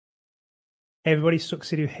Hey everybody,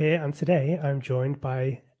 Succeed here, and today I'm joined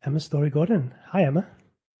by Emma Storey Gordon. Hi Emma,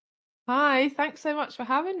 Hi, thanks so much for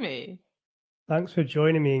having me. thanks for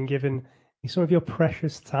joining me and giving me some of your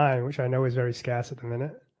precious time, which I know is very scarce at the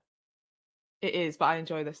minute. It is, but I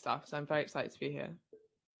enjoy this stuff, so I'm very excited to be here.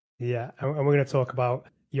 Yeah, and we're going to talk about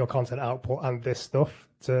your content output and this stuff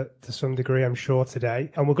to some degree, I'm sure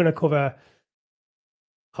today. And we're going to cover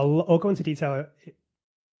I'll go into detail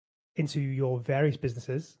into your various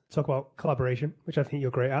businesses, talk about collaboration, which I think you're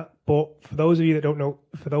great at. But for those of you that don't know,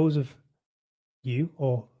 for those of you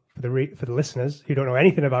or for the listeners who don't know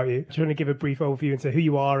anything about you, do you want to give a brief overview into who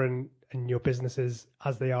you are and your businesses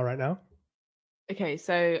as they are right now? Okay,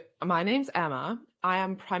 so my name's Emma. I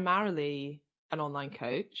am primarily an online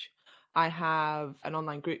coach. I have an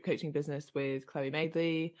online group coaching business with Chloe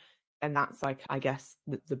Madeley, and that's like, I guess,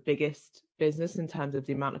 the biggest business in terms of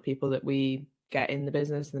the amount of people that we get in the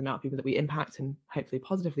business and the amount of people that we impact and hopefully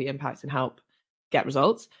positively impact and help get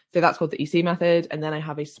results. So that's called the EC method. And then I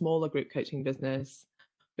have a smaller group coaching business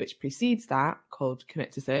which precedes that called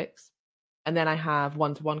Commit to Six. And then I have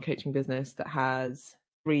one-to-one coaching business that has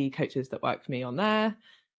 3 coaches that work for me on there.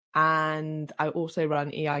 And I also run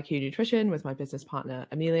EIQ Nutrition with my business partner,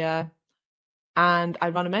 Amelia. And I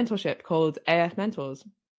run a mentorship called AF Mentors.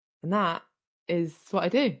 And that is what I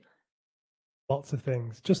do. Lots of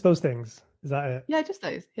things, just those things. Is that it? Yeah, just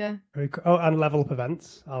those. Yeah. Very cool. Oh, and level up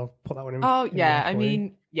events. I'll put that one Oh, in there yeah. I for you.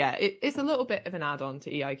 mean, yeah, it's a little bit of an add on to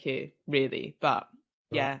EIQ, really. But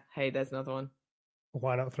But yeah, hey, there's another one.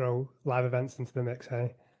 why not throw live events into the mix?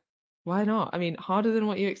 Hey, Why not? I mean, harder than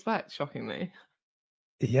what you expect, shockingly.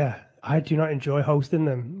 yeah, I do not enjoy hosting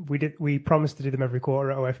them. We promised to do them every quarter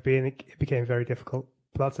at OFB, and it became very difficult.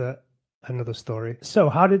 But that's another story. So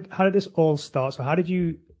how did this all start? So how did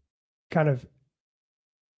you kind of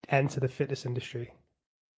enter the fitness industry?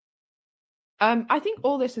 I think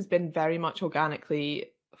all this has been very much organically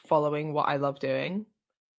following what I love doing.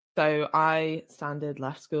 So I standard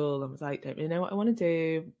left school and was like, don't really know what I want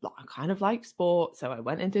to do. I kind of like sport. So I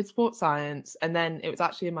went and did sports science. And then it was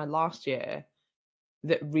actually in my last year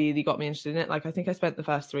that really got me interested in it. Like, I think I spent the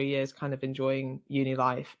first 3 years kind of enjoying uni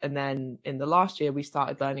life. And then in the last year, we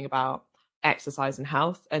started learning about exercise and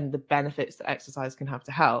health and the benefits that exercise can have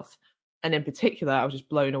to health. And in particular, I was just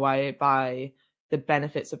blown away by the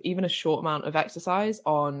benefits of even a short amount of exercise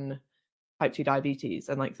on type 2 diabetes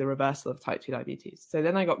and like the reversal of type 2 diabetes. So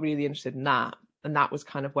then I got really interested in that. And that was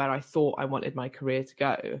kind of where I thought I wanted my career to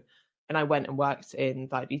go. And I went and worked in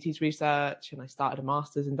diabetes research and I started a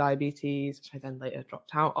master's in diabetes, which I then later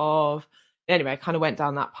dropped out of. Anyway, I kind of went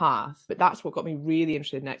down that path. But that's what got me really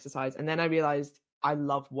interested in exercise. And then I realized I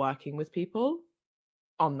love working with people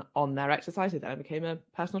on their exercise. So then I became a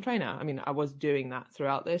personal trainer. I mean, I was doing that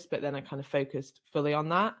throughout this, but then I kind of focused fully on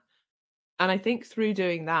that. And I think through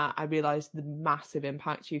doing that, I realized the massive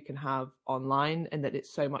impact you can have online and that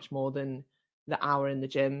it's so much more than the hour in the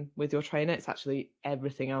gym with your trainer. It's actually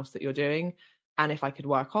everything else that you're doing. And if I could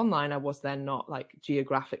work online, I was then not like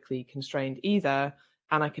geographically constrained either.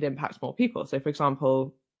 And I could impact more people. So for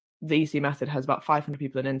example, the EC method has about 500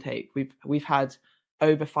 people in intake. We've had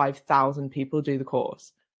over 5,000 people do the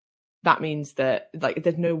course. That means that like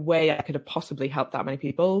there's no way I could have possibly helped that many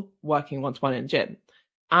people working one to one in a gym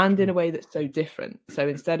and in True. a way that's so different. So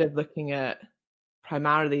instead of looking at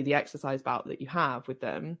primarily the exercise bout that you have with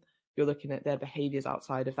them, you're looking at their behaviors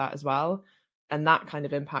outside of that as well. And that kind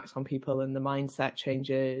of impacts on people and the mindset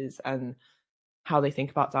changes and how they think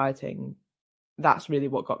about dieting. That's really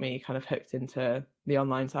what got me kind of hooked into the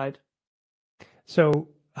online side. So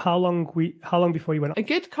how long before you went? A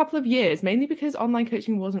good couple of years, mainly because online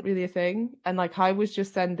coaching wasn't really a thing. And like I was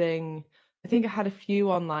just sending, I think I had a few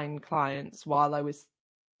online clients while I was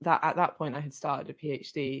that at that point I had started a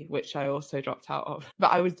PhD, which I also dropped out of.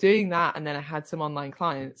 But I was doing that and then I had some online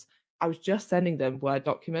clients. I was just sending them Word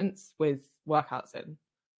documents with workouts in.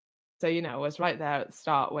 So, I was right there at the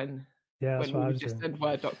start when Yeah, that's when what we I would was just doing. send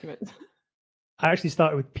Word documents. I actually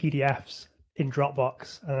started with PDFs in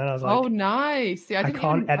Dropbox, and then I was Oh, like, nice. See, I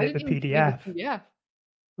can't I edit the didn't even play with PDF. PDF.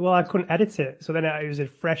 Well, I couldn't edit it, so then it was a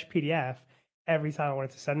fresh PDF every time I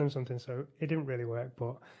wanted to send them something. So it didn't really work,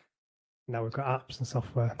 but now we've got apps and Oh,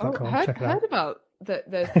 software.com. heard Check it heard out. about that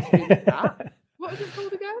there's this really good app. What is it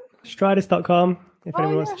called again? Stridus.com, if Oh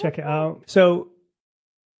anyone wants yeah, to I heard check it that. out. So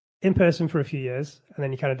in person for a few years, and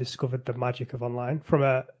then you kind of discovered the magic of online from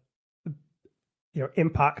a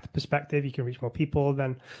impact perspective. You can reach more people.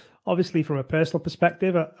 Then obviously from a personal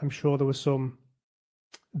perspective, I'm sure there was some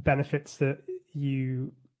benefits that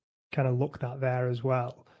you kind of looked at there as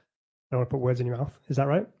well. I don't want to put words in your mouth. Is that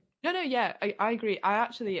right? No, no, yeah, I agree. I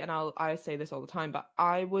actually, and I say this all the time, but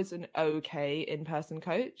I was an okay in-person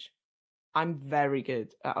coach. I'm very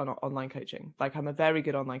good at online coaching. Like, I'm a very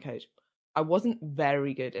good online coach. I wasn't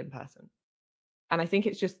very good in person. And I think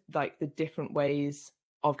it's just like the different ways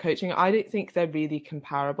of coaching. I don't think they're really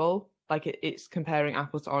comparable. Like, it's comparing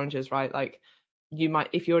apples to oranges, right? Like, you might,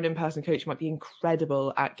 if you're an in-person coach, you might be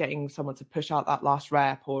incredible at getting someone to push out that last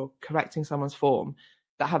rep or correcting someone's form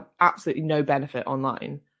that have absolutely no benefit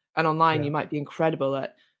online. And online, you might be incredible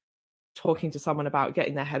at talking to someone about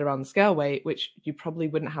getting their head around the scale weight, which you probably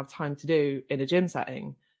wouldn't have time to do in a gym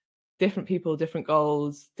setting. Different people, different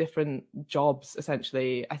goals, different jobs,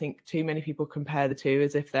 essentially. I think too many people compare the two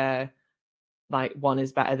as if they're like one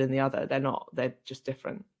is better than the other. They're not. They're just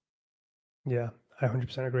different. Yeah, I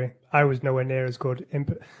 100% agree. I was nowhere near as good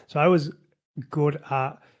so I was good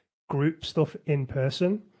at group stuff in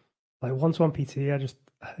person. Like one-to-one PT, it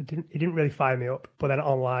didn't really fire me up. But then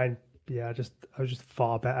online, yeah, I was just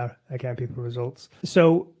far better at getting people results.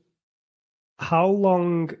 So how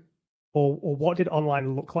long or what did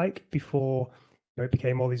online look like before it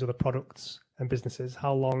became all these other products and businesses?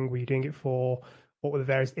 How long were you doing it for? What were the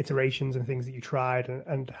various iterations and things that you tried,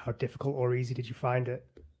 and how difficult or easy did you find it?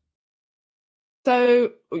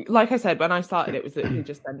 So, like I said, when I started, it was literally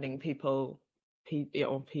just sending people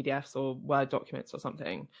PDFs or Word documents or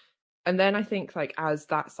something. And then I think, like, as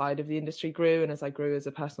that side of the industry grew and as I grew as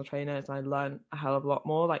a personal trainer, as I learned a hell of a lot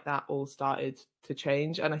more, like, that all started to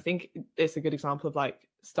change. And I think it's a good example of like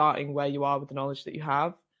starting where you are with the knowledge that you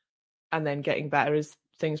have and then getting better as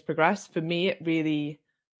things progress. For me, it really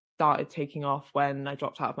started taking off when I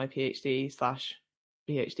dropped out of my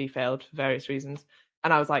PhD/PhD failed for various reasons.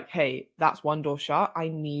 And I was like, hey, that's one door shut. I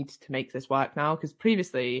need to make this work now. Because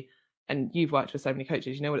previously, and you've worked with so many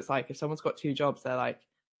coaches, you know what it's like. If someone's got 2 jobs, they're like,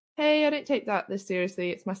 hey, I don't take this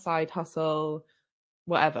seriously. It's my side hustle,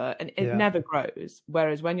 whatever. And it never grows.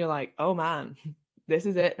 Whereas when you're like, oh man, this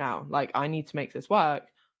is it now. Like, I need to make this work.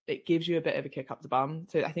 It gives you a bit of a kick up the bum.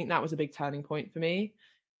 So I think that was a big turning point for me.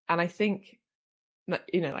 And I think,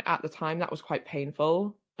 like at the time that was quite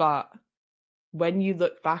painful, but when you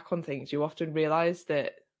look back on things, you often realize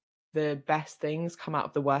that the best things come out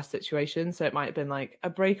of the worst situations. So it might have been like a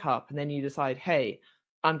breakup, and then you decide, hey,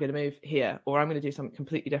 I'm going to move here, or I'm going to do something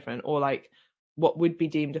completely different, or like what would be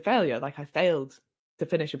deemed a failure. Like, I failed to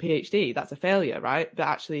finish a PhD. That's a failure, right? But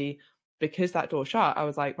actually, because that door shut, I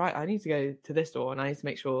was like, right, I need to go to this door and I need to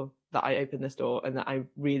make sure that I open this door and that I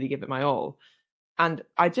really give it my all. And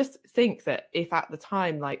I just think that if at the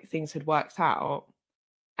time, like, things had worked out,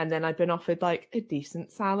 and then I'd been offered like a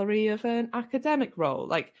decent salary of an academic role,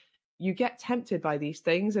 like, you get tempted by these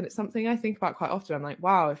things. And it's something I think about quite often. I'm like,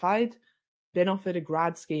 wow, if I'd been offered a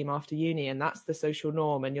grad scheme after uni and that's the social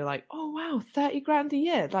norm, and you're like, oh wow, 30 grand a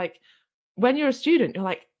year. Like, when you're a student, you're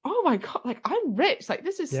like, oh my God, like, I'm rich. Like,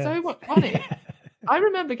 this is so much money. I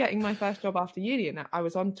remember getting my first job after uni and I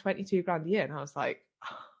was on 22 grand a year. And I was like,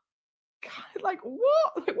 God, like,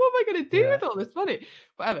 what? Like, what am I going to do with all this money?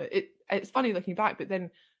 Whatever. It's funny looking back, but then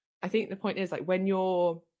I think the point is, like, when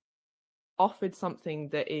you're offered something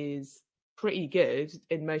that is pretty good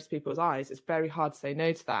in most people's eyes, it's very hard to say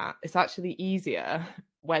no to that. It's actually easier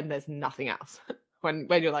when there's nothing else. when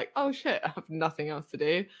you're like, oh shit, I have nothing else to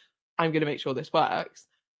do, I'm going to make sure this works,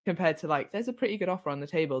 compared to like, there's a pretty good offer on the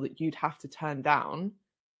table that you'd have to turn down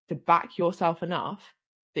to back yourself enough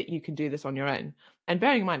that you can do this on your own. And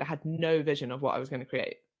bearing in mind, I had no vision of what I was going to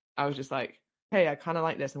create. I was just like, hey, I kind of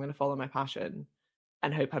like this. I'm going to follow my passion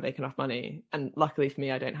and hope I make enough money. And luckily for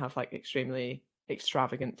me, I don't have like extremely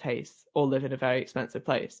extravagant tastes or live in a very expensive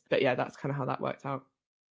place. But yeah, that's kind of how that worked out.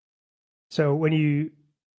 So when you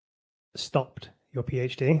stopped your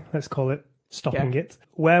PhD, let's call it stopping it,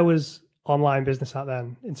 where was online business at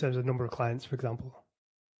then in terms of number of clients, for example?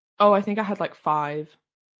 Oh, I think I had like 5,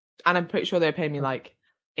 and I'm pretty sure they were paying me like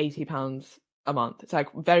 £80 a month. So I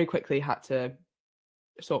very quickly had to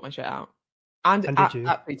sort my shit out. And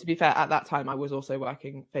to be fair, at that time, I was also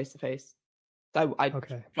working face-to-face. So I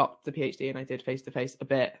dropped the PhD and I did face-to-face a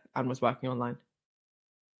bit and was working online.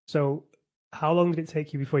 So how long did it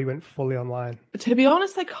take you before you went fully online? To be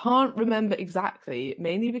honest, I can't remember exactly,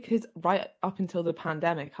 mainly because right up until the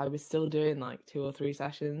pandemic, I was still doing like 2 or 3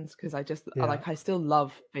 sessions because I still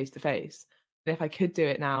love face-to-face. And if I could do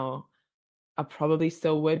it now, I probably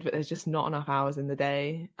still would, but there's just not enough hours in the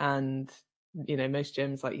day. And, you know, most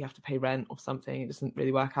gyms, like, you have to pay rent or something. It doesn't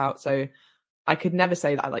really work out. So I could never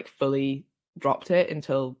say that I like fully dropped it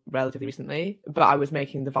until relatively recently, but I was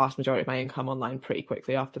making the vast majority of my income online pretty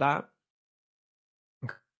quickly after that.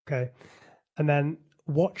 Okay. And then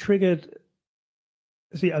what triggered,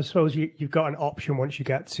 see, I suppose you've got an option once you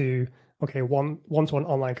get to, okay, one-to-one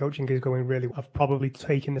online coaching is going really, I've probably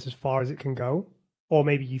taken this as far as it can go. Or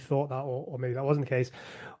maybe you thought that, or maybe that wasn't the case.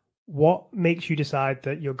 what makes you decide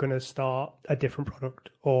that you're going to start a different product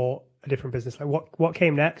or a different business? Like what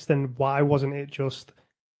came next, and why wasn't it just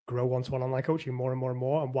grow one-to-one online coaching more and more and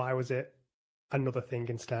more, and why was it another thing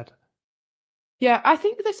instead? Yeah, I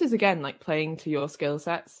think this is again like playing to your skill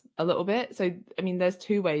sets a little bit. So, I mean, there's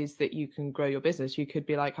two ways that you can grow your business. You could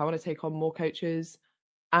be like, I want to take on more coaches,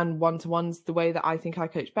 and one-to-one's the way that I think I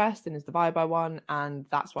coach best and is the vibe I want. And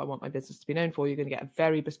that's what I want my business to be known for. You're going to get a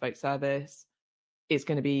very bespoke service. It's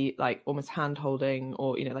going to be like almost hand holding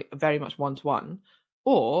or, like very much one-to-one.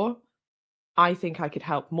 Or I think I could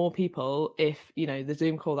help more people if, the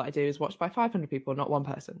Zoom call that I do is watched by 500 people, not one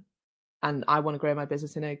person. And I want to grow my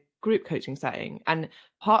business in a group coaching setting. And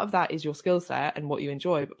part of that is your skill set and what you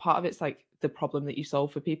enjoy, but part of it's like the problem that you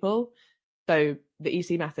solve for people. So the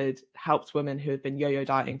EC method helps women who have been yo-yo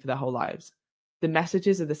dieting for their whole lives. The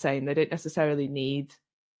messages are the same. They don't necessarily need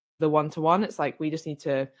the one-to-one. It's like we just need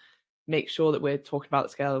to make sure that we're talking about the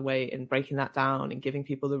scale of weight and breaking that down and giving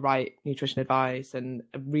people the right nutrition advice and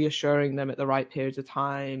reassuring them at the right periods of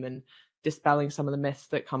time and dispelling some of the myths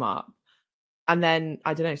that come up. And then,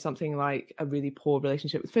 I don't know, something like a really poor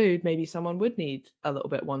relationship with food, maybe someone would need a little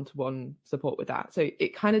bit one-to-one support with that. So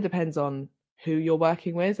it kind of depends on who you're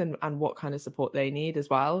working with and what kind of support they need as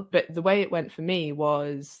well. But the way it went for me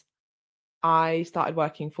was I started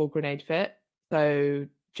working for Grenade Fit, so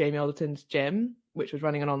Jamie Alderton's gym, which was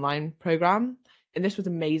running an online program. And this was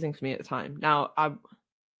amazing for me at the time. Now, I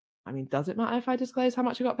mean, does it matter if I disclose how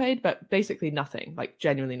much I got paid? But basically nothing, like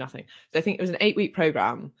genuinely nothing. So I think it was an 8-week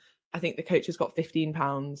program. I think the coaches got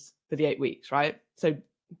 £15 for the 8 weeks, right? So,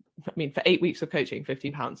 I mean, for 8 weeks of coaching,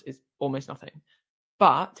 £15 is almost nothing.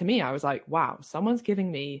 But to me, I was like, wow, someone's giving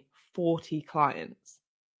me 40 clients.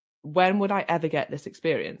 When would I ever get this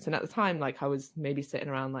experience? And at the time, like I was maybe sitting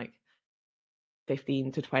around like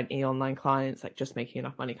 15 to 20 online clients, like just making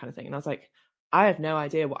enough money kind of thing. And I was like, I have no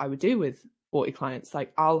idea what I would do with 40 clients.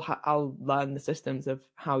 Like I'll learn the systems of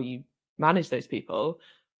how you manage those people.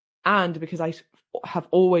 And because I have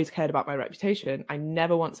always cared about my reputation, I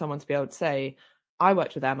never want someone to be able to say, I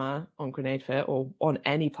worked with Emma on Grenade Fit or on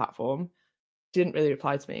any platform, didn't really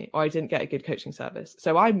reply to me, or I didn't get a good coaching service.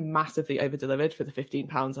 So I massively over-delivered for the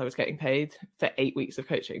 £15 I was getting paid for 8 weeks of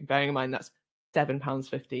coaching, bearing in mind that's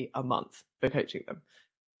 £7.50 a month for coaching them.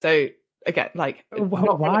 So again, like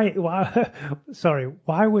why sorry,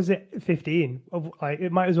 why was it 15? Like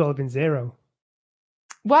it might as well have been 0.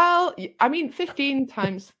 Well, I mean, 15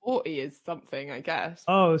 times 40 is something, I guess.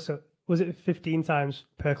 Oh, so was it 15 times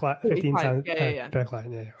per client? 15 times per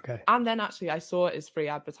client, yeah, okay. And then actually I saw it as free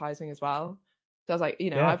advertising as well. So I was like,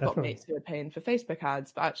 I've got mates who are paying for Facebook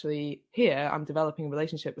ads, but actually here I'm developing a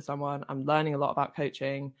relationship with someone. I'm learning a lot about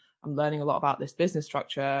coaching. I'm learning a lot about this business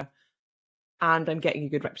structure, and I'm getting a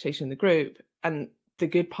good reputation in the group. And the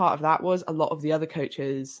good part of that was a lot of the other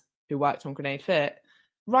coaches who worked on Grenade Fit,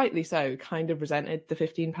 rightly so, kind of resented the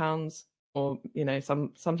 £15, or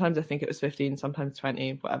sometimes I think it was 15, sometimes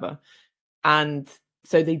 20, whatever. And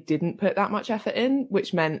so they didn't put that much effort in,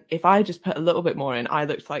 which meant if I just put a little bit more in, I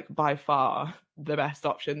looked like by far the best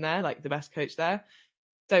option there, like the best coach there.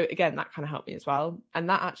 So again, that kind of helped me as well. And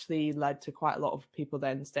that actually led to quite a lot of people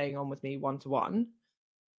then staying on with me one-to-one.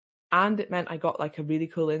 And it meant I got like a really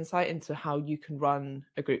cool insight into how you can run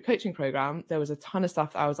a group coaching program. There was a ton of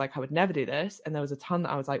stuff that I was like, I would never do this. And there was a ton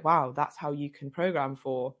that I was like, wow, that's how you can program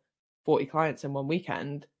for 40 clients in one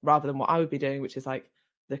weekend, rather than what I would be doing, which is like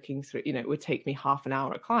looking through, it would take me half an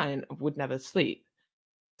hour a client, I would never sleep.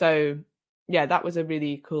 So yeah, that was a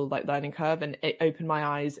really cool like learning curve, and it opened my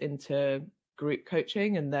eyes into group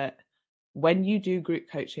coaching, and that when you do group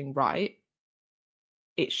coaching right,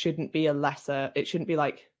 it shouldn't be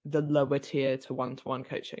like the lower tier to one-to-one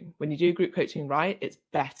coaching. When you do group coaching right, it's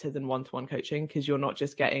better than one-to-one coaching, because you're not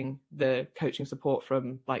just getting the coaching support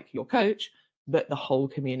from like your coach, but the whole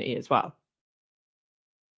community as well.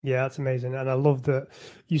 Yeah, that's amazing. And I love that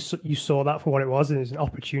you saw that for what it was, and it's an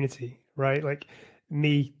opportunity, right? Like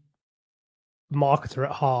me, marketer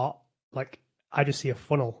at heart, like I just see a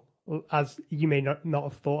funnel. As you may not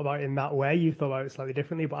have thought about it in that way, you thought about it slightly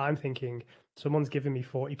differently, but I'm thinking someone's giving me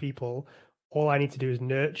 40 people. All I need to do is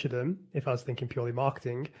nurture them, if I was thinking purely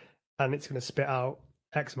marketing, and it's going to spit out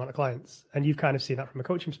X amount of clients. And you've kind of seen that from a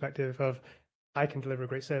coaching perspective of I can deliver a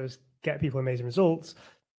great service, get people amazing results,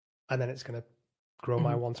 and then it's going to grow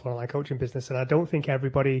my one-to-one online coaching business. And I don't think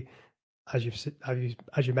everybody, as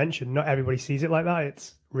you mentioned, not everybody sees it like that.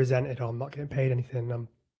 It's resented, I'm not getting paid anything, I'm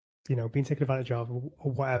being taken advantage of,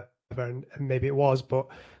 or whatever. And maybe it was, but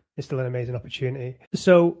it's still an amazing opportunity.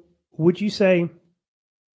 So would you say,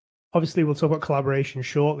 obviously we'll talk about collaboration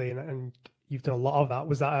shortly, and you've done a lot of that.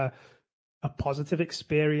 Was that a positive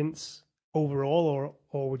experience overall,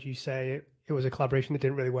 or would you say it was a collaboration that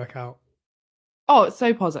didn't really work out? Oh, it's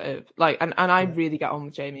so positive. Like, and I Yeah. really get on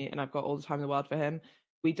with Jamie, and I've got all the time in the world for him.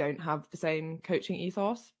 We don't have the same coaching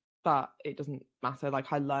ethos, but it doesn't matter.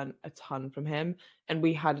 Like, I learned a ton from him, and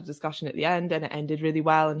we had a discussion at the end, and it ended really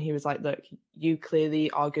well. And he was like, "Look, you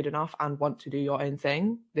clearly are good enough and want to do your own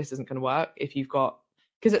thing. This isn't going to work if you've got."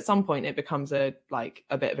 Because at some point it becomes a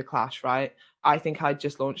bit of a clash, right? I think I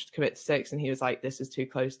just launched Commit to Six, and he was like, "This is too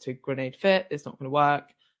close to Grenade Fit. It's not going to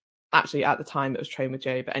work." Actually, at the time it was Train with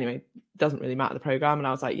Jay, but anyway, doesn't really matter the program. And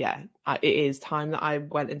I was like, yeah, it is time that I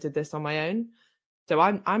went and did this on my own. So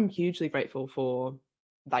I'm hugely grateful for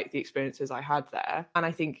like the experiences I had there. And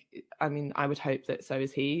I think, I mean, I would hope that so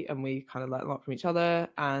is he, and we kind of learn a lot from each other.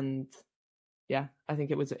 And yeah, I think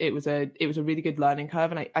it was a really good learning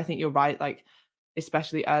curve. And I think you're right, like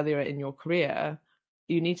especially earlier in your career,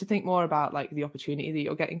 you need to think more about like the opportunity that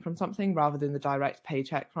you're getting from something rather than the direct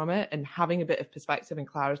paycheck from it, and having a bit of perspective and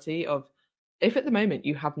clarity of, if at the moment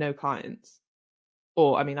you have no clients,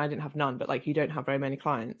 or I mean, I didn't have none, but like you don't have very many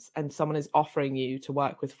clients, and someone is offering you to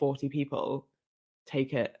work with 40 people,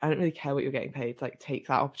 take it. I don't really care what you're getting paid. Like, take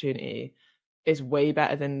that opportunity. Is way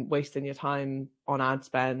better than wasting your time on ad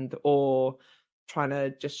spend or trying to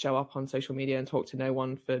just show up on social media and talk to no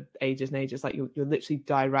one for ages and ages. Like, you're literally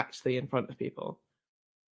directly in front of people.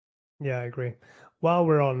 Yeah, I agree. While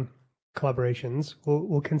we're on collaborations,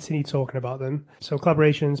 we'll continue talking about them. So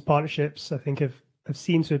collaborations, partnerships, I think have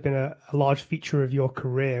seemed to have been a large feature of your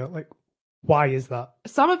career. Like, why is that?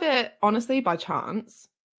 Some of it, honestly, by chance.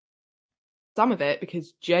 Some of it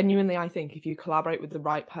because genuinely, I think if you collaborate with the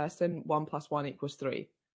right person, 1+1 = 3.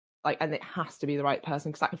 Like, and it has to be the right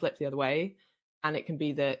person, because that can flip the other way. And it can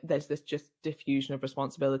be that there's this just diffusion of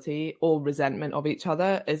responsibility or resentment of each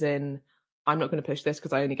other, as in, I'm not going to push this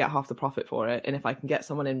because I only get half the profit for it. And if I can get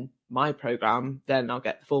someone in my program, then I'll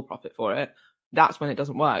get the full profit for it. That's when it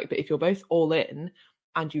doesn't work. But if you're both all in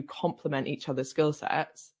and you complement each other's skill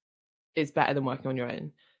sets, it's better than working on your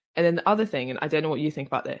own. And then the other thing, and I don't know what you think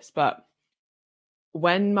about this, but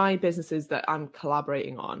when my businesses that I'm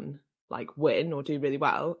collaborating on like win or do really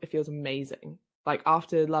well, it feels amazing. Like,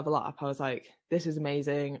 after Level Up, I was like, this is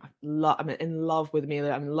amazing. I'm in love with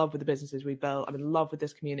Amelia. I'm in love with the businesses we built. I'm in love with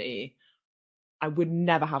this community. I would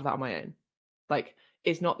never have that on my own. Like,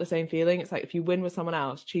 it's not the same feeling. It's like if you win with someone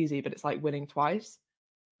else, cheesy, but it's like winning twice.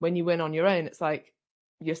 When you win on your own, it's like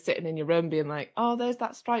you're sitting in your room being like, oh, there's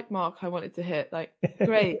that strike mark I wanted to hit. Like,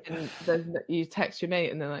 great. And then you text your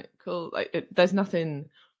mate and they're like, cool. Like, there's nothing,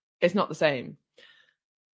 it's not the same.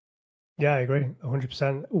 Yeah, I agree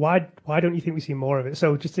 100%. Why don't you think we see more of it?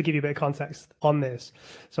 So just to give you a bit of context on this.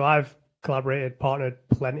 So I've collaborated, partnered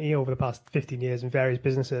plenty over the past 15 years in various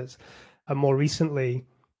businesses, and more recently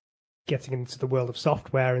getting into the world of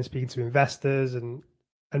software and speaking to investors and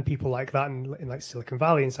people like that in like Silicon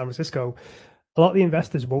Valley and San Francisco. A lot of the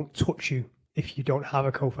investors won't touch you if you don't have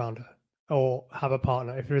a co-founder or have a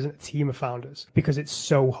partner, if there isn't a team of founders, because it's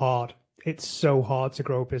so hard. It's so hard to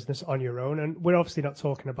grow a business on your own. And we're obviously not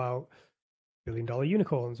talking about billion-dollar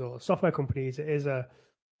unicorns or software companies. It is a,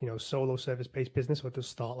 solo service-based business, or it does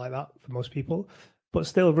start like that for most people. But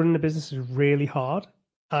still, running a business is really hard.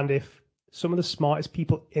 And if some of the smartest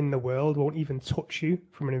people in the world won't even touch you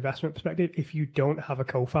from an investment perspective, if you don't have a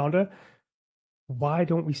co-founder, why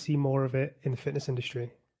don't we see more of it in the fitness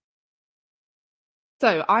industry?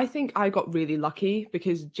 So I think I got really lucky,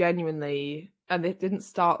 because genuinely, and it didn't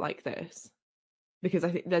start like this, because I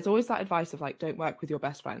think there's always that advice of like, don't work with your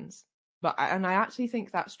best friends. And I actually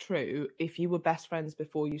think that's true if you were best friends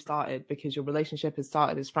before you started, because your relationship has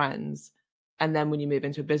started as friends. And then when you move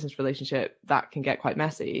into a business relationship, that can get quite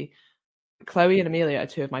messy. Chloe and Amelia are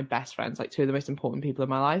two of my best friends, like two of the most important people in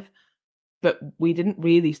my life. But we didn't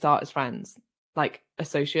really start as friends, like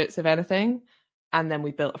associates, if anything. And then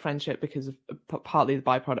we built a friendship because of partly the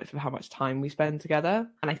byproduct of how much time we spend together.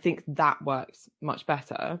 And I think that works much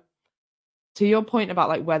better. To your point about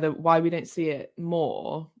like why we don't see it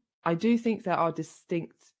more, I do think there are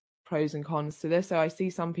distinct pros and cons to this. So I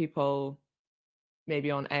see some people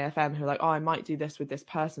maybe on AFM who are like, oh, I might do this with this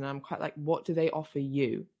person. And I'm quite like, what do they offer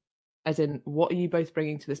you? As in, what are you both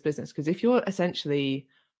bringing to this business? Because if you're essentially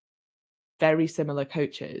very similar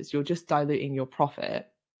coaches, you're just diluting your profit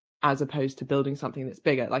as opposed to building something that's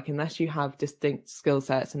bigger. Like, unless you have distinct skill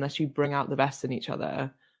sets, unless you bring out the best in each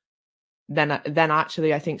other, then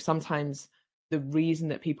actually I think sometimes the reason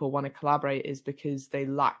that people want to collaborate is because they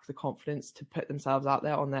lack the confidence to put themselves out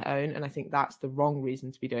there on their own. And I think that's the wrong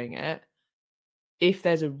reason to be doing it. If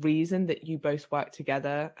there's a reason that you both work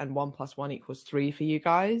together and 1+1 = 3 for you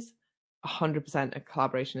guys, 100% a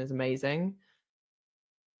collaboration is amazing.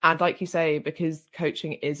 And like you say, because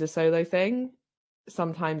coaching is a solo thing,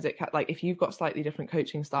 sometimes it like if you've got slightly different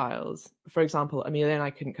coaching styles, for example, Amelia and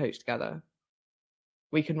I couldn't coach together.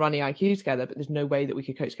 We can run EIQ together, but there's no way that we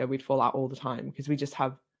could coach together. We'd fall out all the time because we just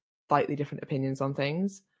have slightly different opinions on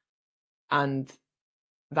things, and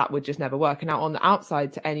that would just never work. And now on the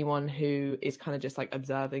outside, to anyone who is kind of just like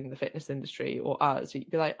observing the fitness industry or us, you'd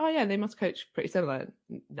be like, oh yeah, they must coach pretty similar.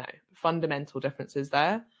 No, fundamental differences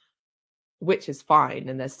there, which is fine.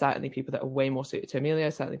 And there's certainly people that are way more suited to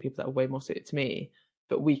Amelia, certainly people that are way more suited to me,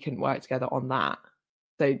 but we couldn't work together on that.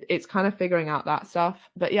 So it's kind of figuring out that stuff.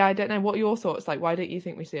 But yeah, I don't know. What are your thoughts? Like, why don't you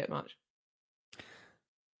think we see it much?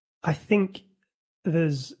 I think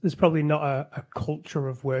there's probably not a culture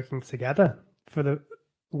of working together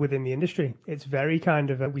within the industry. It's very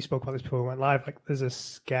kind of we spoke about this before we went live. Like there's a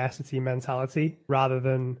scarcity mentality rather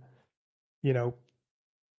than,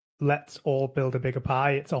 let's all build a bigger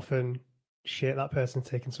pie. It's often shit, that person's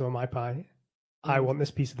taking some of my pie. I want this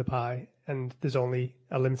piece of the pie, and there's only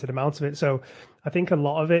a limited amount of it. So I think a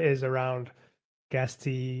lot of it is around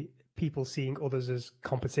scarcity, people seeing others as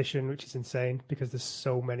competition, which is insane because there's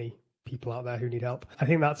so many people out there who need help. I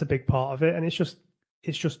think that's a big part of it, and it's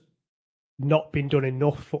just not been done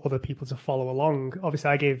enough for other people to follow along. Obviously,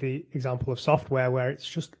 I gave the example of software where it's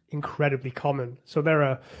just incredibly common. So there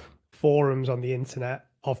are forums on the internet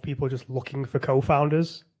of people just looking for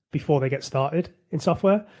co-founders before they get started in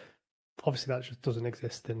software. Obviously, that just doesn't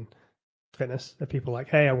exist in fitness. There are people like,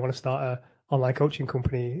 hey, I want to start an online coaching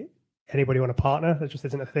company. Anybody want to partner? That just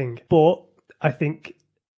isn't a thing. But I think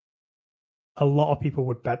a lot of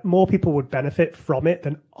people more people would benefit from it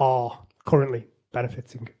than are currently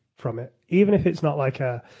benefiting from it, even if it's not like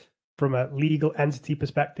from a legal entity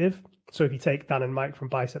perspective. So if you take Dan and Mike from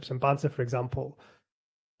Biceps and Banter, for example,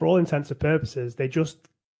 for all intents and purposes, they just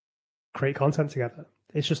create content together.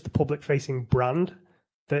 It's just the public-facing brand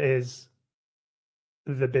that is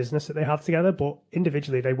the business that they have together, but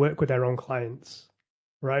individually they work with their own clients,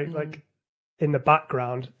 right? Mm-hmm. Like in the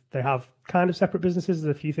background, they have kind of separate businesses.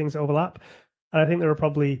 There's a few things that overlap. And I think there are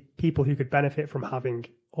probably people who could benefit from having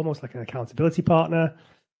almost like an accountability partner,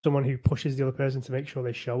 someone who pushes the other person to make sure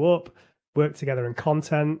they show up, work together in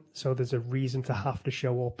content. So there's a reason to have to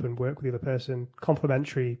show up and work with the other person.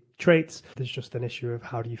 Complementary traits. There's just an issue of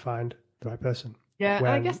how do you find the right person? Yeah, and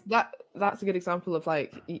I guess that's a good example of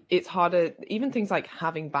like, it's harder, even things like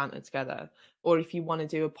having banter together, or if you want to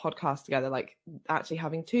do a podcast together, like actually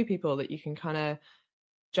having two people that you can kind of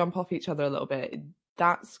jump off each other a little bit,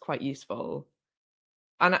 that's quite useful.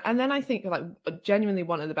 And then I think like genuinely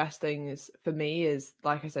one of the best things for me is,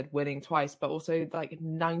 like I said, winning twice, but also like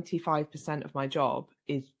 95% of my job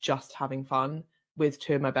is just having fun with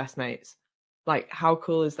two of my best mates. Like, how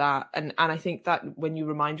cool is that? And I think that when you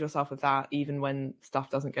remind yourself of that, even when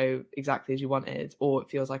stuff doesn't go exactly as you wanted, or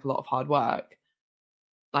it feels like a lot of hard work,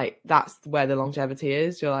 like that's where the longevity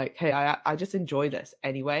is. You're like, hey, I just enjoy this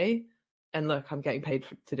anyway. And look, I'm getting paid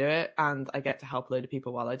to do it, and I get to help a load of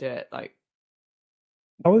people while I do it. Like,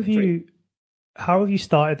 how have you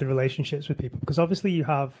started the relationships with people? Because obviously you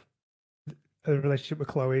have a relationship with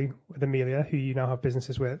Chloe, with Amelia, who you now have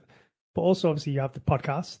businesses with, but also obviously you have the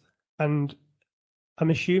podcast. And I'm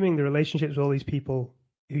assuming the relationships with all these people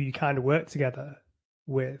who you kind of work together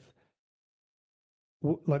with,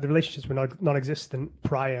 like the relationships were non-existent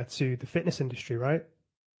prior to the fitness industry, right?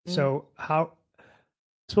 So I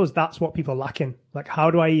suppose that's what people are lacking. Like, how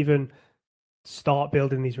do I even start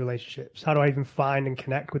building these relationships? How do I even find and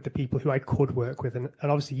connect with the people who I could work with? And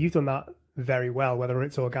obviously you've done that very well, whether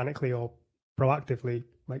it's organically or proactively.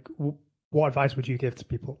 Like, what advice would you give to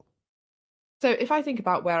people? So if I think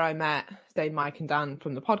about where I met, say, Mike and Dan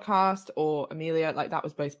from the podcast, or Amelia, like that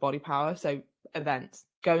was both body power. So events,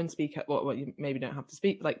 go and speak at what you maybe don't have to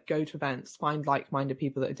speak, like go to events, find like-minded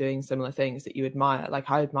people that are doing similar things that you admire.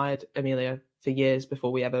 Like I admired Amelia for years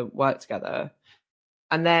before we ever worked together.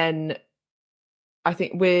 And then I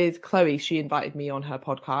think with Chloe, she invited me on her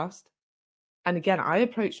podcast. And again, I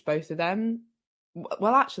approached both of them.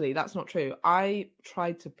 Well, actually, that's not true. I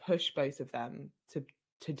tried to push both of them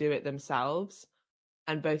to do it themselves,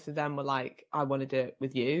 and both of them were like, I want to do it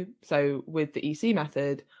with you. So with the EC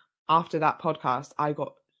method, after that podcast, I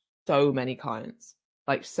got so many clients,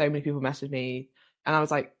 like so many people messaged me, and I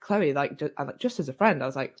was like, Chloe, like just as a friend, I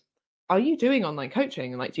was like, are you doing online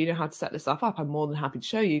coaching, and like, do you know how to set this stuff up? I'm more than happy to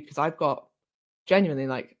show you, because I've got genuinely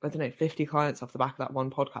like, I don't know, 50 clients off the back of that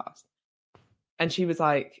one podcast. And she was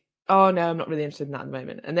like, oh no, I'm not really interested in that at the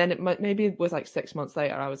moment. And then maybe it was like 6 months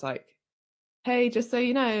later, I was like, hey, just so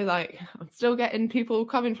you know, like I'm still getting people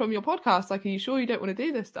coming from your podcast. Like, are you sure you don't want to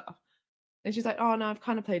do this stuff? And she's like, oh no, I've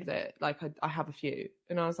kind of played with it. Like I have a few.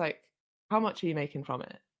 And I was like, how much are you making from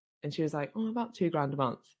it? And she was like, oh, about $2,000 a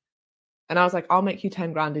month. And I was like, I'll make you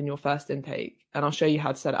 10 grand in your first intake and I'll show you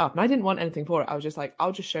how to set it up. And I didn't want anything for it. I was just like,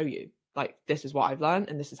 I'll just show you. Like, this is what I've learned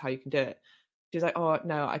and this is how you can do it. She's like, oh,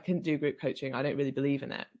 no, I couldn't do group coaching. I don't really believe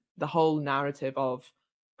in it. The whole narrative of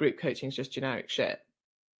group coaching is just generic shit.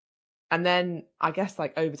 And then I guess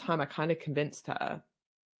like over time, I kind of convinced her.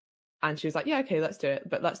 And she was like, yeah, okay, let's do it.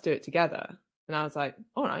 But let's do it together. And I was like,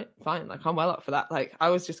 all right, fine. Like, I'm well up for that. Like, I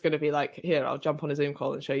was just going to be like, here, I'll jump on a Zoom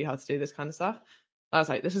call and show you how to do this kind of stuff. I was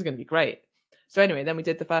like, this is going to be great. So anyway, then we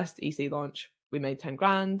did the first EC launch. We made 10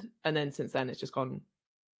 grand. And then since then, it's just gone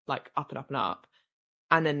like up and up and up.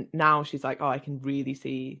 And then now she's like, oh, I can really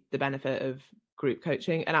see the benefit of group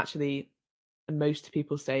coaching. And actually, most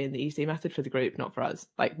people stay in the EC method for the group, not for us.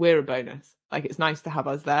 Like, we're a bonus. Like, it's nice to have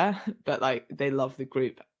us there, but like, they love the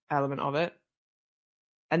group element of it.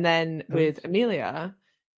 And then with Amelia,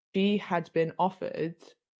 she had been offered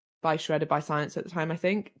by Shredded by Science at the time, I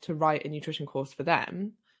think, to write a nutrition course for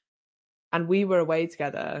them. And we were away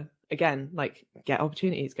together, again, like, get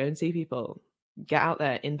opportunities, go and see people, get out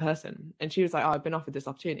there in person. And she was like, oh, I've been offered this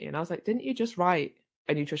opportunity. And I was like, didn't you just write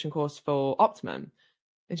a nutrition course for Optimum?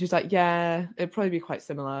 And she's like, yeah, it'd probably be quite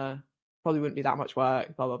similar, probably wouldn't be that much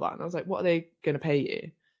work, blah, blah, blah. And I was like, what are they going to pay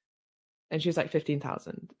you? And she was like,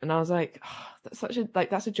 15,000. And I was like, oh,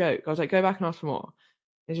 that's a joke. I was like, go back and ask for more.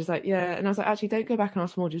 And she's like, yeah. And I was like, actually, don't go back and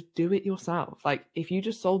ask for more. Just do it yourself. Like, if you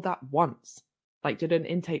just sold that once, like did an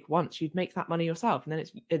intake once, you'd make that money yourself. And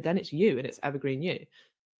then it's you and it's evergreen you.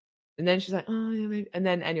 And then she's like, oh yeah, maybe. And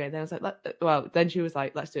then anyway, then I was like, then she was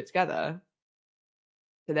like, let's do it together.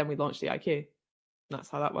 So then we launched the IQ. And that's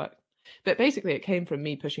how that worked. But basically it came from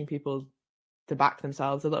me pushing people to back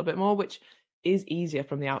themselves a little bit more, which is easier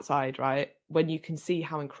from the outside, right? When you can see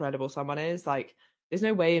how incredible someone is. Like, there's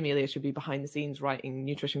no way Amelia should be behind the scenes writing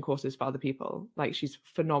nutrition courses for other people. Like, she's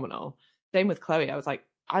phenomenal. Same with Chloe. I was like,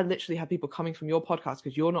 I literally have people coming from your podcast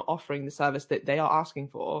because you're not offering the service that they are asking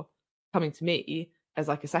for, coming to me as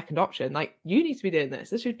like a second option. Like, you need to be doing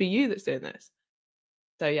this. This should be you that's doing this.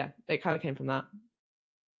 So yeah, it kind of came from that.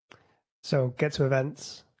 So get to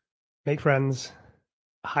events, make friends,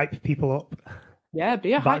 hype people up. Yeah,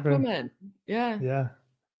 be a hype woman. Yeah. Yeah.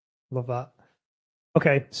 Love that.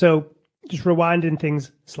 Okay, so just rewinding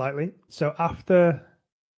things slightly. So after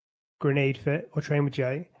Grenade Fit or Train with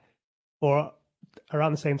Jay, or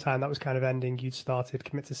around the same time that was kind of ending, you'd started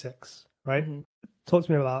Commit to 6, right? Mm-hmm. Talk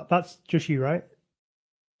to me about that. That's just you, right?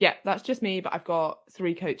 Yeah, that's just me, but I've got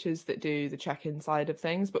 3 coaches that do the check-in side of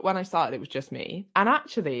things. But when I started, it was just me. And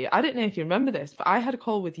actually, I don't know if you remember this, but I had a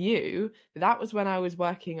call with you. That was when I was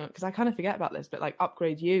working on, because I kind of forget about this, but like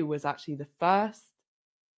Upgrade You was actually the first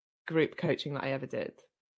group coaching that I ever did.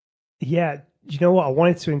 Yeah, you know what? I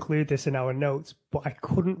wanted to include this in our notes, but I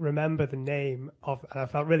couldn't remember the name of, and I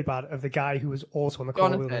felt really bad, of the guy who was also on the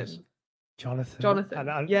call with us.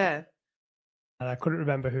 Jonathan. Yeah. And I couldn't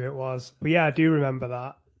remember who it was. But yeah, I do remember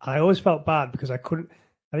that. I always felt bad because I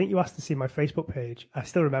think you asked to see my Facebook page. I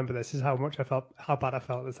still remember this. This is how bad I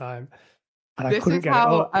felt at the time. And I couldn't get it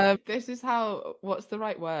up. This is how, what's the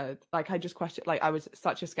right word? Like, I just questioned, like, I was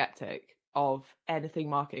such a skeptic of anything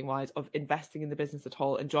marketing wise, of investing in the business at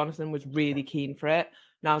all. And Jonathan was really keen for it.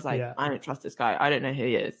 And I was like, I don't trust this guy. I don't know who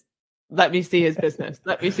he is. Let me see his business.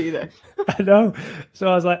 Let me see this. I know. So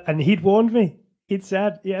I was like, and he'd warned me. He'd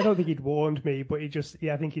said, I don't think he'd warned me, but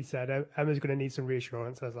I think he'd said, Emma's going to need some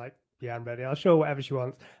reassurance. I was like, yeah, I'm ready. I'll show her whatever she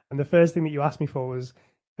wants. And the first thing that you asked me for was,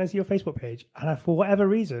 can I see your Facebook page? And for whatever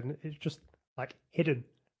reason, it's just like hidden.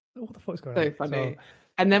 What the fuck's going on? So funny.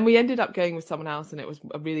 And then we ended up going with someone else and it was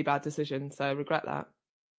a really bad decision. So I regret that.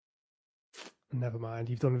 Never mind.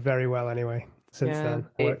 You've done very well anyway since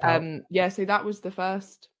then. So that was the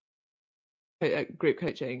first group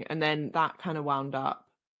coaching. And then that kind of wound up.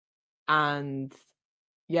 And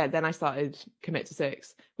yeah, then I started Commit to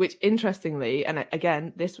 6, which interestingly, and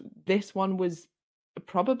again, this one was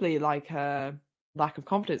probably like a lack of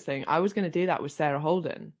confidence thing. I was going to do that with Sarah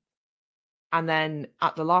Holden. And then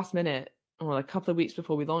at the last minute, well, a couple of weeks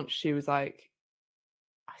before we launched, she was like,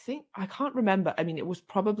 I can't remember. I mean, it was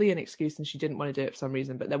probably an excuse and she didn't want to do it for some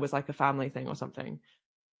reason, but there was like a family thing or something.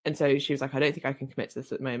 And so she was like, I don't think I can commit to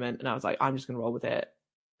this at the moment. And I was like, I'm just going to roll with it.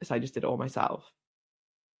 So I just did it all myself.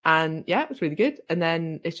 And yeah, it was really good. And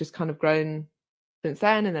then it's just kind of grown since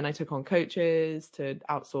then. And then I took on coaches to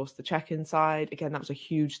outsource the check-in side. Again, that was a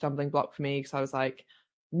huge stumbling block for me because I was like,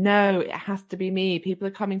 no, it has to be me. People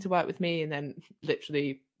are coming to work with me. And then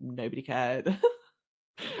literally nobody cared.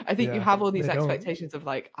 I think you have all these expectations of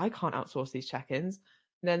like, I can't outsource these check-ins.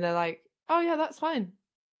 And then they're like, oh yeah, that's fine.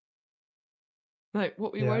 Like,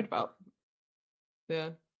 what were you worried about? Yeah.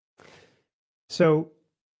 So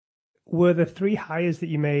were the 3 hires that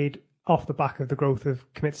you made off the back of the growth of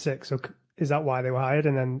Commit 6? So Is that why they were hired?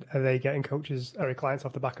 And then are they getting coaches or clients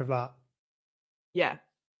off the back of that? Yeah.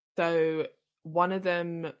 So one of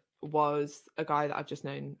them was a guy that I've just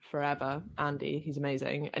known forever, Andy. He's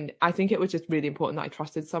amazing. And I think it was just really important that I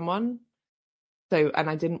trusted someone. So, and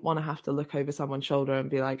I didn't want to have to look over someone's shoulder and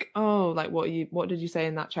be like, oh, like, what did you say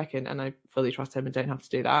in that check-in? And I fully trust him and don't have to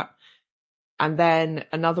do that. And then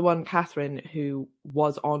another one, Catherine, who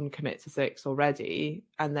was on Commit to Six already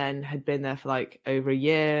and then had been there for like over a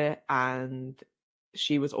year. And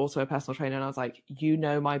she was also a personal trainer. And I was like, you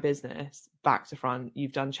know my business back to front.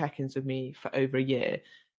 You've done check-ins with me for over a year.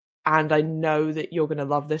 And I know that you're going to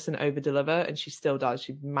love this and over-deliver. And she still does.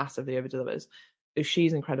 She massively over-delivers. So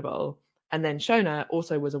she's incredible. And then Shona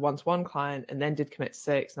also was a one-to-one client and then did Commit to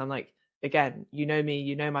Six. And I'm like, again, you know me,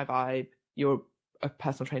 you know my vibe. You're a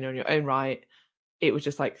personal trainer in your own right. It was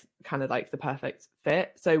just like kind of like the perfect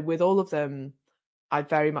fit. So with all of them, I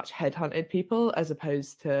very much headhunted people as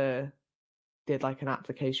opposed to did like an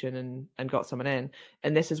application and got someone in.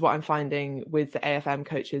 And this is what I'm finding with the AFM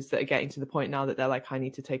coaches that are getting to the point now that they're like, I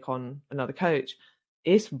need to take on another coach.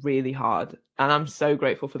 It's really hard. And I'm so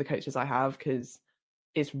grateful for the coaches I have because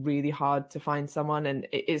it's really hard to find someone. And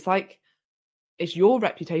it's like, it's your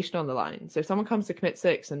reputation on the line. So if someone comes to Commit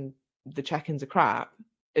Six and the check-ins are crap,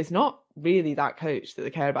 it's not really that coach that they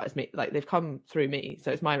care about. It's me. Like they've come through me.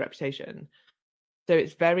 So it's my reputation. So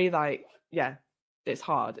it's very like, yeah, it's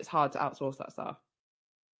hard. It's hard to outsource that stuff.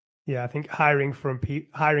 Yeah, I think hiring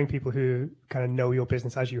people who kind of know your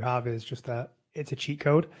business as you have is just it's a cheat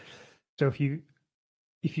code. So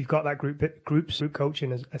if you've got that group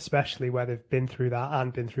coaching, especially where they've been through that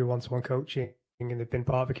and been through one-to-one coaching and they've been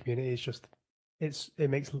part of a community, it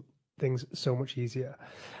makes things so much easier.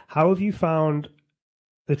 How have you found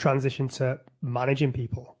the transition to managing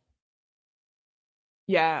people?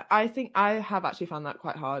 Yeah, I think I have actually found that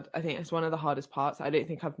quite hard. I think it's one of the hardest parts. I don't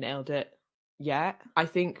think I've nailed it yet. I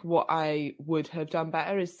think what I would have done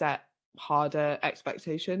better is set harder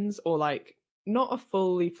expectations or like not a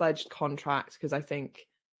fully fledged contract because I think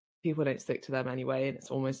people don't stick to them anyway and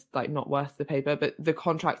it's almost like not worth the paper, but the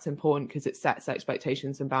contract's important because it sets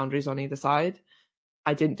expectations and boundaries on either side.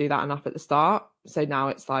 I didn't do that enough at the start. So now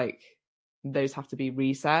it's like those have to be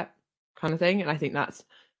reset kind of thing. And I think that's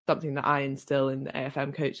something that I instill in the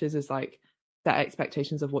AFM coaches is like set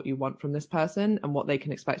expectations of what you want from this person and what they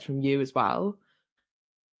can expect from you as well.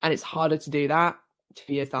 And it's harder to do that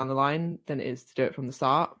 2 years down the line than it is to do it from the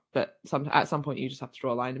start. But at some point you just have to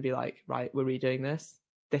draw a line and be like, right, we're redoing this.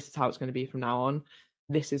 This is how it's going to be from now on.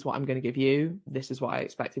 This is what I'm going to give you. This is what I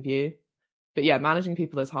expect of you. But yeah, managing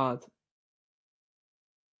people is hard.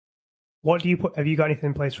 What do you put? Have you got anything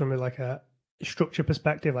in place from like a structure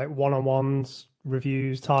perspective, like one-on-ones,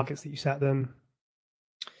 reviews, targets that you set them?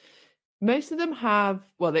 Most of them have,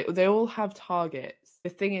 well, they all have targets. The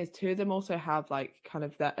thing is, two of them also have like kind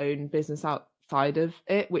of their own business outside of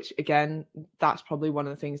it, which again, that's probably one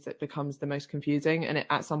of the things that becomes the most confusing. And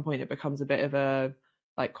at some point it becomes a bit of a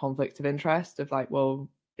like conflict of interest of like, well,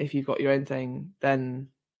 if you've got your own thing, then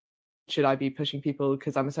should I be pushing people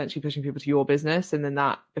because I'm essentially pushing people to your business? And then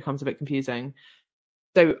that becomes a bit confusing.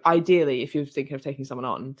 So ideally, if you're thinking of taking someone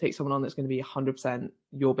on, take someone on that's going to be 100%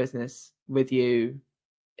 your business with you,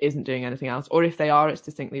 isn't doing anything else. Or if they are, it's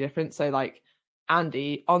distinctly different. So like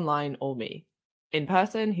Andy, online or me. In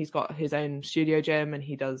person, he's got his own studio gym and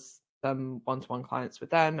he does some one-to-one clients with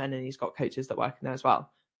them. And then he's got coaches that work in there as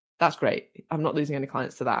well. That's great. I'm not losing any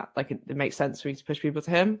clients to that. Like it makes sense for me to push people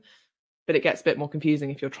to him. But it gets a bit more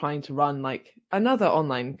confusing if you're trying to run like another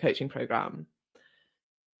online coaching program.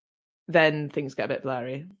 Then things get a bit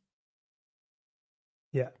blurry.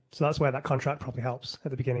 Yeah. So that's where that contract probably helps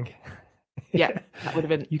at the beginning. Yeah, that would have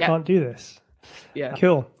been. You can't do this. Yeah.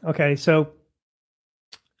 Cool. Okay. So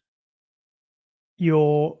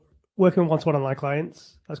you're working with one-to-one online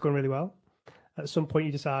clients. That's going really well. At some point,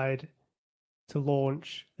 you decide to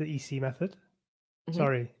launch the EC method. Mm-hmm.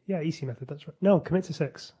 Sorry. Yeah, EC method. That's right. No, Commit to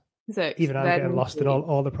Six. Even I'm getting lost in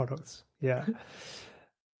all the products. Yeah.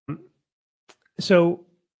 So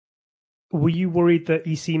were you worried that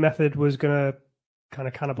EC method was going to kind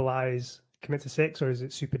of cannibalize Commit to Six, or is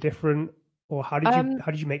it super different? Or how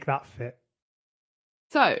did you make that fit?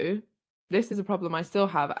 So this is a problem I still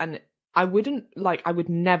have, and I would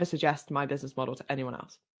never suggest my business model to anyone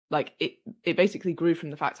else. Like it basically grew from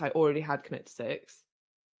the fact I already had Commit to Six,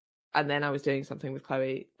 and then I was doing something with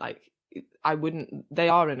Chloe. Like they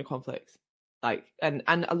are in a conflict. Like and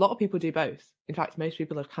a lot of people do both. In fact, most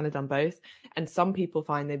people have kind of done both. And some people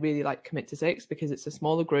find they really like Commit to Six because it's a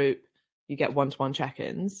smaller group, you get one-to-one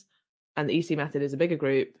check-ins, and the EC method is a bigger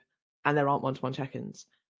group and there aren't one-to-one check-ins.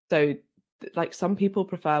 So like some people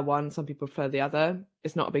prefer one, some people prefer the other.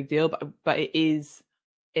 It's not a big deal, but it is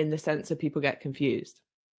in the sense of people get confused.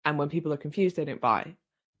 And when people are confused, they don't buy.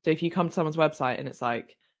 So if you come to someone's website and it's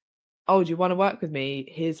like, oh, do you want to work with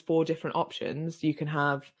me? Here's 4 different options. You can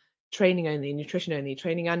have training only, nutrition only,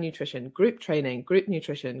 training and nutrition, group training, group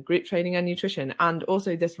nutrition, group training and nutrition, and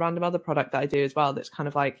also this random other product that I do as well that's kind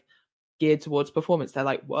of like geared towards performance. They're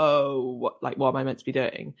like, whoa, what am I meant to be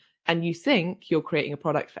doing? And you think you're creating a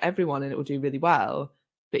product for everyone and it will do really well,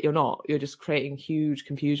 but you're not. You're just creating huge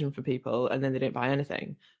confusion for people and then they don't buy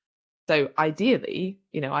anything. So ideally,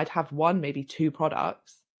 I'd have 1, maybe 2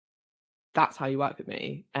 products. That's how you work with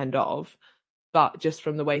me, end of. But just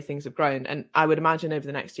from the way things have grown, and I would imagine over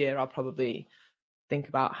the next year, I'll probably think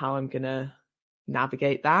about how I'm going to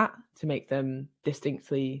navigate that to make them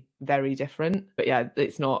distinctly very different. But yeah,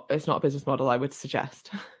 it's not a business model I would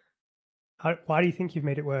suggest. Why do you think you've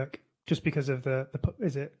made it work? Just because of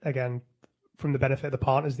is it, again, from the benefit of the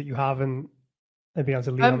partners that you have and being able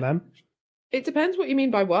to lean on them? It depends what you mean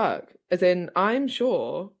by work. As in, I'm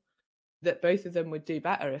sure that both of them would do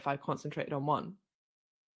better if I concentrated on one.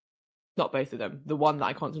 Not both of them. The one that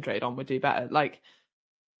I concentrated on would do better. Like,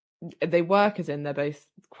 they work as in they're both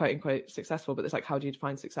quote unquote successful, but it's like, how do you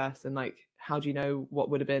define success? And like, how do you know what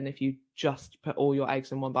would have been if you just put all your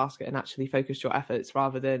eggs in one basket and actually focused your efforts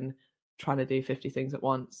rather than trying to do 50 things at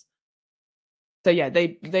once? So yeah,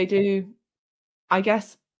 they do. I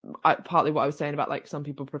guess partly what I was saying about like some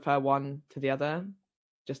people prefer one to the other,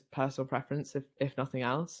 just personal preference, if nothing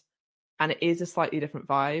else. And it is a slightly different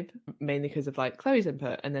vibe, mainly because of like Chloe's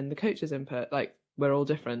input and then the coach's input. Like, we're all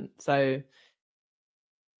different. So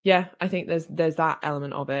yeah, I think there's that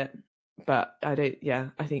element of it. But I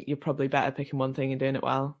think you're probably better picking one thing and doing it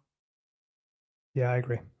well. Yeah, I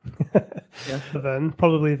agree. Yeah. But then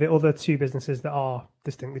probably the other 2 businesses that are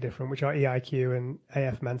distinctly different, which are EIQ and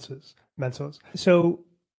AF Mentors. So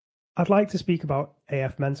I'd like to speak about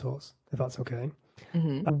AF Mentors, if that's okay.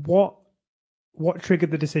 Mm-hmm. What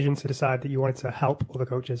triggered the decision to decide that you wanted to help other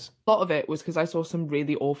coaches? A lot of it was because I saw some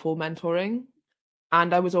really awful mentoring.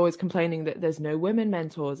 And I was always complaining that there's no women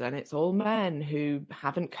mentors and it's all men who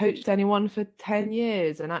haven't coached anyone for 10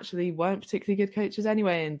 years and actually weren't particularly good coaches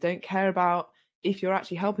anyway and don't care about if you're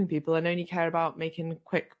actually helping people and only care about making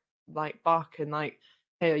quick like buck and like,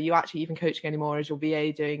 hey, are you actually even coaching anymore? Is your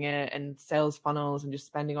VA doing it? And sales funnels and just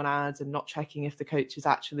spending on ads and not checking if the coach is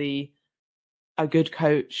actually a good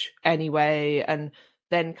coach anyway. And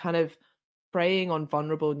then kind of preying on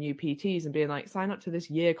vulnerable new PTs and being like, sign up to this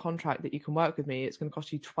year contract that you can work with me. It's going to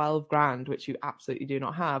cost you 12 grand, which you absolutely do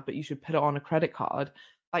not have, but you should put it on a credit card.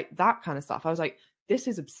 Like that kind of stuff. I was like, this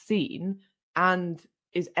is obscene and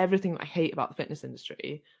is everything that I hate about the fitness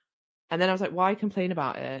industry. And then I was like, why complain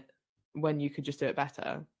about it when you could just do it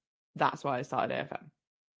better? That's why I started AFM.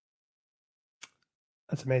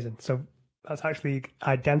 That's amazing. So that's actually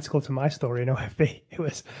identical to my story in OFB. It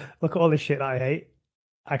was, look at all this shit that I hate.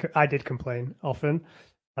 I did complain often,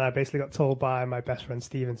 and I basically got told by my best friend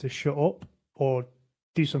Steven to shut up or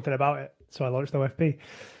do something about it. So I launched OFB.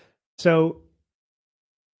 So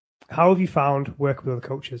how have you found working with other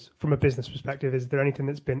coaches from a business perspective? Is there anything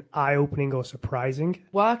that's been eye-opening or surprising?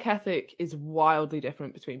 Work ethic is wildly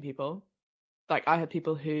different between people. Like, I had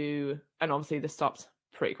people who, and obviously this stopped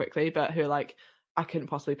pretty quickly, but who are like, I couldn't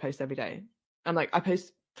possibly post every day. I'm like, I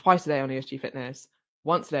post twice a day on ESG Fitness,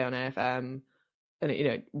 once a day on AFM,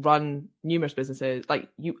 and run numerous businesses. Like,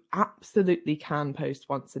 you absolutely can post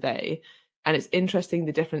once a day. And it's interesting,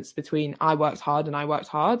 the difference between I worked hard and I worked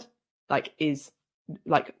hard, like, is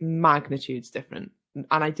like magnitudes different.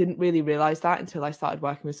 And I didn't really realize that until I started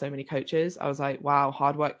working with so many coaches. I was like, wow,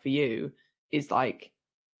 hard work for you is like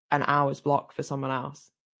an hour's block for someone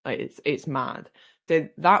else. Like, it's mad. So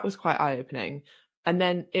that was quite eye-opening. And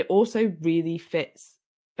then it also really fits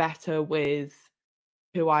better with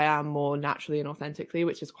who I am more naturally and authentically,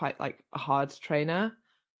 which is quite like a hard trainer.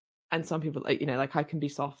 And some people, like, like I can be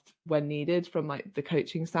soft when needed from like the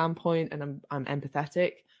coaching standpoint, and I'm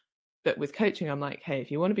empathetic. But with coaching, I'm like, hey,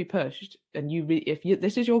 if you want to be pushed and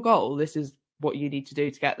this is your goal, this is what you need to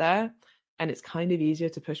do to get there. And it's kind of easier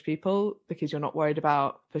to push people because you're not worried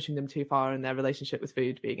about pushing them too far and their relationship with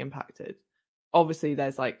food being impacted. Obviously,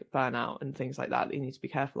 there's like burnout and things like that you need to be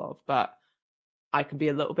careful of, but I can be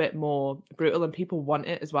a little bit more brutal, and people want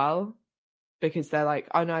it as well because they're like,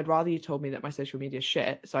 oh no, I'd rather you told me that my social media is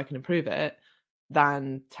shit so I can improve it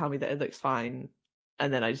than tell me that it looks fine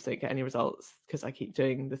and then I just don't get any results because I keep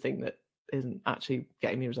doing the thing that isn't actually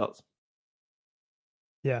getting me results.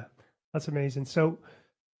 Yeah, that's amazing. So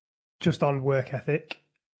just on work ethic,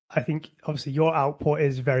 I think obviously your output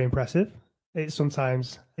is very impressive. It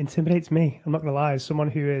sometimes intimidates me. I'm not going to lie. As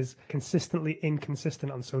someone who is consistently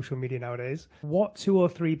inconsistent on social media nowadays, what 2 or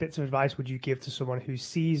 3 bits of advice would you give to someone who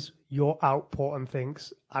sees your output and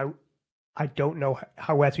thinks, I don't know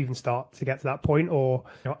where to even start to get to that point, or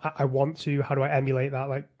I want to. How do I emulate that?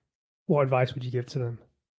 Like, what advice would you give to them?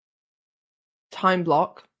 Time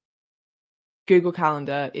block. Google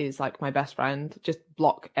Calendar is like my best friend. Just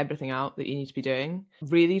block everything out that you need to be doing.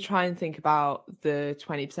 Really try and think about the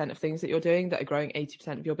 20% of things that you're doing that are growing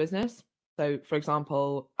 80% of your business. So, for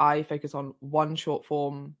example, I focus on one short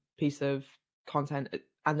form piece of content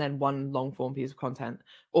and then one long form piece of content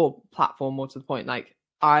or platform, more to the point. Like,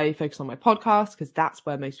 I focus on my podcast because that's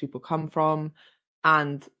where most people come from,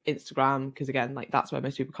 and Instagram because, again, like that's where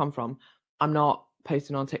most people come from. I'm not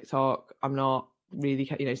posting on TikTok. I'm not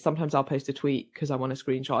really, sometimes I'll post a tweet because I want to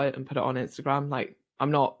screenshot it and put it on Instagram. Like,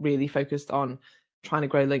 I'm not really focused on trying to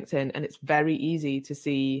grow LinkedIn. And it's very easy to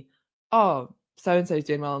see, oh, so and so's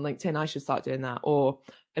doing well on LinkedIn, I should start doing that. Or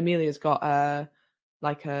Amelia's got a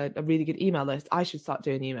really good email list, I should start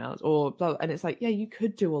doing emails. Or blah. And it's like, yeah, you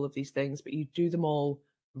could do all of these things, but you do them all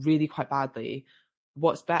really quite badly.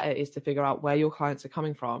 What's better is to figure out where your clients are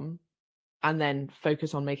coming from and then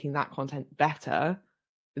focus on making that content better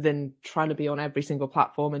than trying to be on every single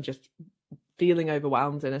platform and just feeling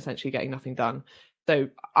overwhelmed and essentially getting nothing done. So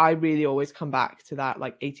I really always come back to that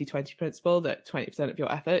like 80-20 principle, that 20% of your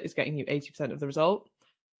effort is getting you 80% of the result.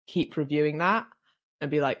 Keep reviewing that and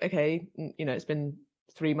be like, okay, it's been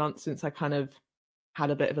 3 months since I kind of had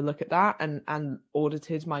a bit of a look at that and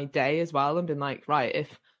audited my day as well and been like, right,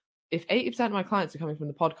 if 80% of my clients are coming from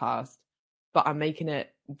the podcast, but I'm making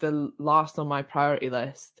it the last on my priority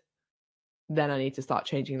list, then I need to start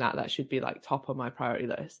changing that. That should be like top on my priority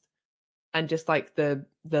list. And just like the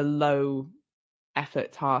low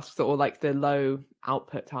effort tasks or like the low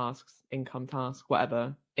output tasks, income tasks,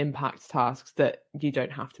 whatever, impact tasks that you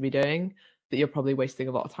don't have to be doing, that you're probably wasting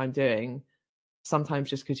a lot of time doing, sometimes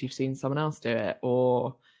just because you've seen someone else do it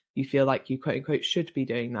or you feel like you quote unquote should be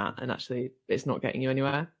doing that and actually it's not getting you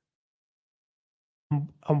anywhere.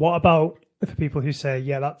 And what about for people who say,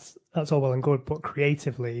 yeah, that's all well and good, but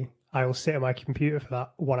creatively, I will sit at my computer for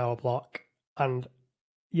that 1 hour block, and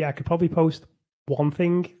yeah, I could probably post one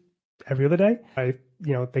thing every other day.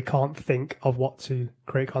 They can't think of what to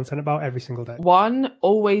create content about every single day. One,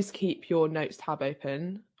 always keep your notes tab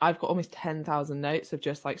open. I've got almost 10,000 notes of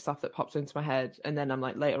just like stuff that pops into my head, and then I'm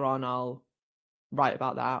like, later on I'll write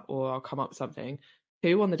about that or I'll come up with something.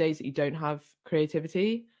 2, on the days that you don't have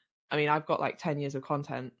creativity, I mean, I've got like 10 years of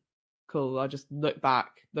content. Cool. I'll just look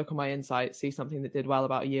back, look on my insights, see something that did well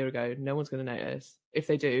about a year ago. No one's going to notice. If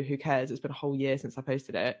they do, who cares? It's been a whole year since I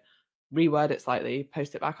posted it. Reword it slightly,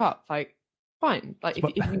 post it back up. Like, fine. Like,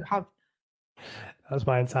 if you have... That's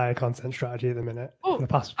my entire content strategy at the minute for the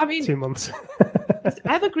past 2 months. It's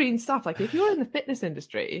evergreen stuff. Like, if you're in the fitness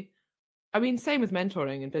industry, I mean, same with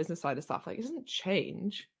mentoring and business side of stuff. Like, it doesn't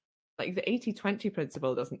change. Like, the 80-20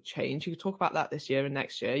 principle doesn't change. You could talk about that this year and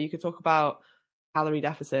next year. You could talk about calorie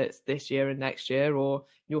deficits this year and next year, or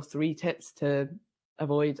your 3 tips to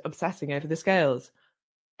avoid obsessing over the scales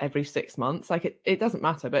every 6 months. Like, it doesn't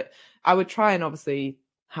matter. But I would try and obviously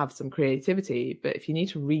have some creativity. But if you need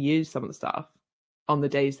to reuse some of the stuff on the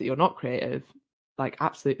days that you're not creative, like,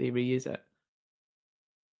 absolutely reuse it.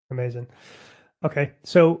 Amazing. Okay,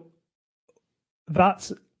 so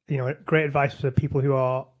that's great advice for people who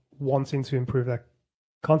are wanting to improve their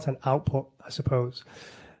content output, I suppose.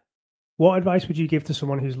 What advice would you give to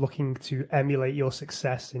someone who's looking to emulate your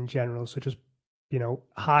success in general? So just,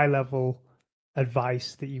 high level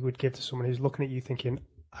advice that you would give to someone who's looking at you thinking,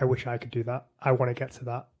 I wish I could do that. I want to get to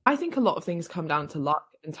that. I think a lot of things come down to luck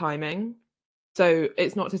and timing. So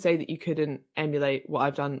it's not to say that you couldn't emulate what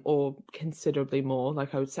I've done or considerably more.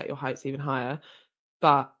 Like, I would set your heights even higher.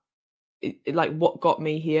 But like, what got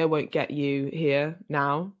me here won't get you here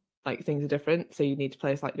now. Like, things are different. So you need to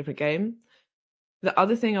play a slightly different game. The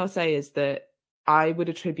other thing I'll say is that I would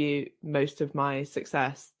attribute most of my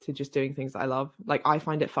success to just doing things that I love. Like, I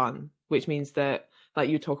find it fun, which means that, like,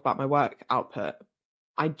 you talk about my work output,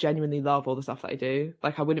 I genuinely love all the stuff that I do.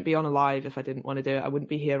 Like, I wouldn't be on a live if I didn't want to do it. I wouldn't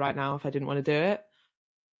be here right now if I didn't want to do it.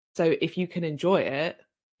 So if you can enjoy it,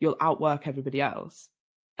 you'll outwork everybody else.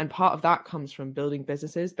 And part of that comes from building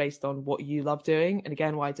businesses based on what you love doing. And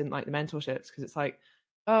again, why I didn't like the mentorships, because it's like,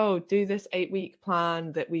 oh, do this 8-week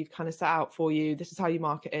plan that we've kind of set out for you. This is how you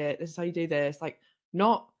market it. This is how you do this. Like,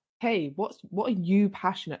 not, hey, what are you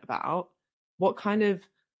passionate about? What kind of,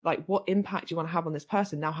 like, what impact do you want to have on this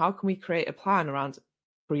person? Now, how can we create a plan around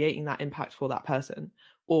creating that impact for that person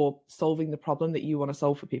or solving the problem that you want to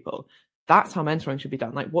solve for people? That's how mentoring should be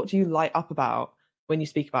done. Like, what do you light up about when you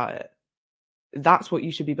speak about it? that's what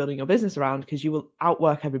you should be building your business around, because you will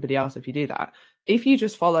outwork everybody else if you do that. If you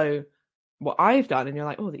just follow what I've done and you're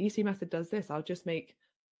like, oh, the EC method does this, I'll just make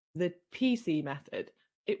the PC method,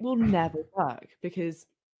 it will never work, because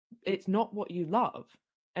it's not what you love,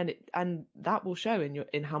 and that will show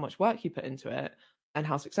in how much work you put into it and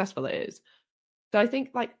how successful it is. So I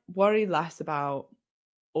think like worry less about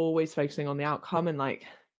always focusing on the outcome and like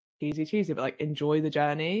easy cheesy, but like enjoy the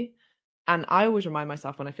journey. And I always remind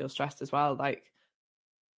myself when I feel stressed as well, like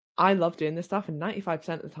I love doing this stuff, and 95%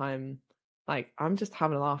 of the time, like I'm just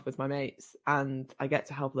having a laugh with my mates and I get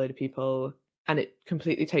to help a load of people, and it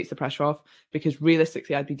completely takes the pressure off, because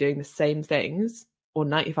realistically I'd be doing the same things, or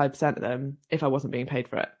 95% of them, if I wasn't being paid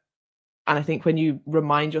for it. And I think when you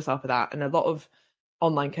remind yourself of that, and a lot of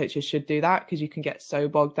online coaches should do that, because you can get so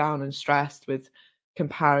bogged down and stressed with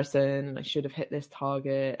comparison, and I should have hit this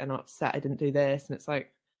target, and I'm upset I didn't do this. And it's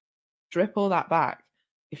like, strip all that back.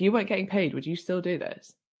 If you weren't getting paid, would you still do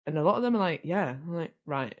this? And a lot of them are like, yeah. I'm like,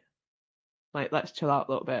 right. Like, let's chill out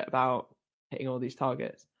a little bit about hitting all these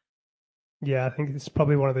targets. Yeah, I think it's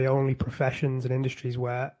probably one of the only professions and industries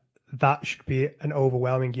where that should be an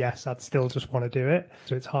overwhelming yes. I'd still just want to do it.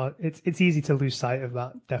 So it's hard. It's easy to lose sight of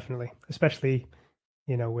that, definitely, especially,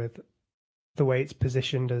 with the way it's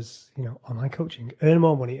positioned as, online coaching. Earn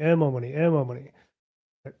more money, earn more money, earn more money.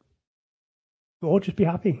 Or just be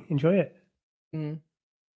happy, enjoy it.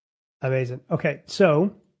 Amazing. Okay,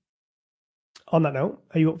 so on that note,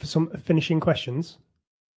 are you up for some finishing questions?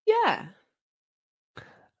 Yeah.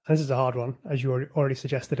 This is a hard one, as you already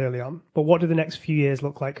suggested early on. But what do the next few years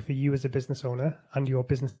look like for you as a business owner and your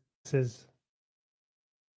businesses?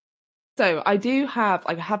 So I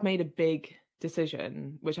have made a big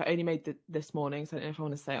decision, which I only made this morning. So I don't know if I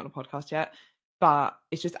want to say it on a podcast yet, but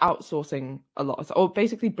it's just outsourcing a lot, or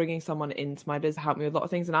basically bringing someone into my business to help me with a lot of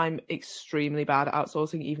things. And I'm extremely bad at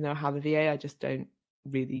outsourcing. Even though I have a VA, I just don't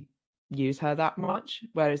really use her that much.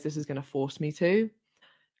 Whereas this is going to force me to.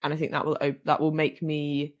 And I think that will make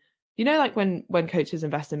me, like when coaches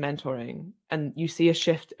invest in mentoring and you see a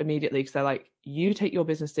shift immediately, because they're like, you take your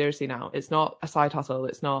business seriously now. It's not a side hustle.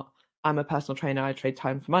 It's not, I'm a personal trainer, I trade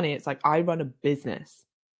time for money. It's like, I run a business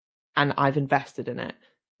and I've invested in it.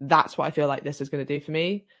 That's what I feel like this is going to do for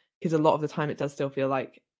me, because a lot of the time it does still feel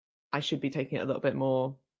like I should be taking it a little bit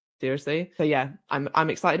more seriously. So yeah, I'm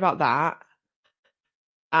excited about that.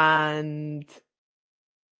 And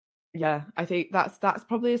yeah, I think that's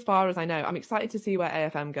probably as far as I know. I'm excited to see where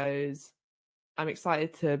AFM goes. I'm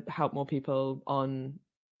excited to help more people on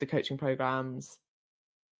the coaching programs.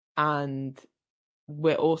 And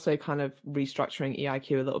we're also kind of restructuring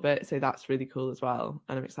EIQ a little bit. So that's really cool as well.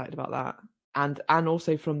 And I'm excited about that. And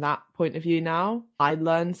also from that point of view now, I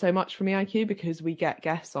learn so much from EIQ, because we get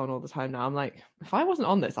guests on all the time now. I'm like, if I wasn't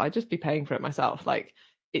on this, I'd just be paying for it myself. Like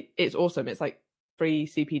it's awesome. It's like free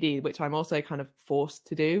CPD, which I'm also kind of forced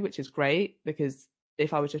to do, which is great, because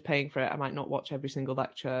if I was just paying for it, I might not watch every single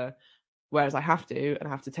lecture, whereas I have to, and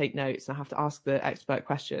I have to take notes and I have to ask the expert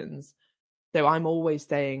questions. So I'm always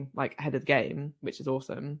staying like ahead of the game, which is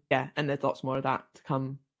awesome. Yeah, and there's lots more of that to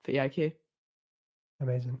come for EIQ.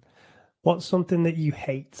 Amazing. What's something that you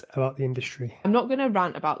hate about the industry? I'm not going to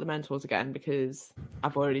rant about the mentors again, because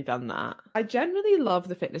I've already done that. I generally love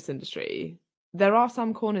the fitness industry. There are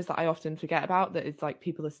some corners that I often forget about, that it's like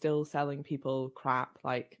people are still selling people crap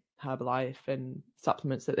like Herbalife and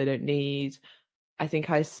supplements that they don't need. I think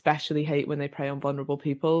I especially hate when they prey on vulnerable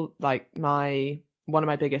people. Like one of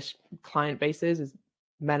my biggest client bases is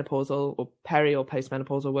menopausal or peri or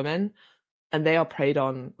postmenopausal women, and they are preyed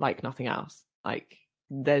on like nothing else. Like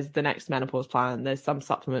there's the next menopause plan, there's some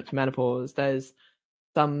supplement for menopause, there's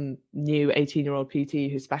some new 18-year-old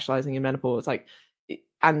PT who's specializing in menopause,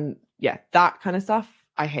 and yeah, that kind of stuff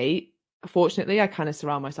I hate. Fortunately, I kind of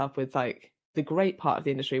surround myself with like the great part of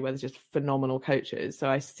the industry where there's just phenomenal coaches, so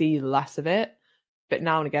I see less of it. But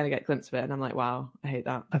now and again I get a glimpse of it and I'm like, wow, I hate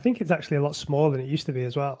that. I think it's actually a lot smaller than it used to be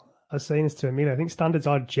as well. I was saying this to Amelia, I think standards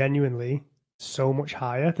are genuinely so much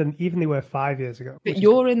higher than even they were 5 years ago. But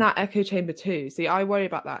you're in that echo chamber too. See, I worry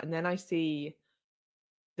about that. And then I see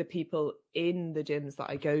the people in the gyms that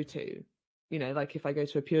I go to, like if I go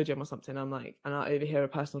to a pure gym or something, I'm like, and I overhear a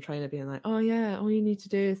personal trainer being like, oh yeah, all you need to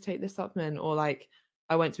do is take this supplement. Or like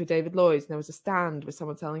I went to a David Lloyd's and there was a stand with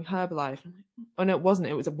someone selling Herbalife. I'm like, oh no, it wasn't.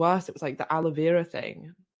 It was worse. It was like the aloe vera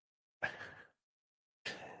thing.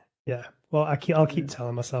 Yeah. Well, I'll keep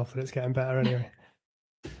telling myself that it's getting better anyway.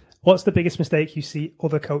 What's the biggest mistake you see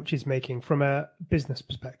other coaches making from a business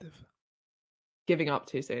perspective? Giving up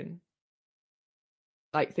too soon.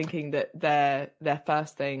 Like thinking that their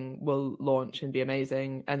first thing will launch and be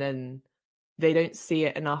amazing, and then they don't see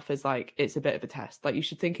it enough as like it's a bit of a test. Like, you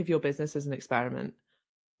should think of your business as an experiment.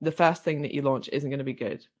 The first thing that you launch isn't going to be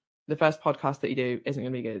good. The first podcast that you do isn't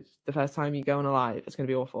going to be good. The first time you go on a live, it's going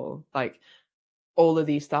to be awful. Like, all of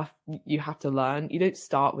these stuff you have to learn. You don't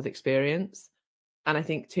start with experience. And I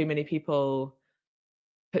think too many people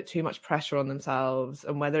put too much pressure on themselves,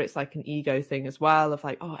 and whether it's like an ego thing as well of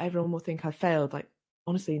like, oh, everyone will think I failed. Like,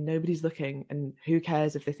 honestly, nobody's looking, and who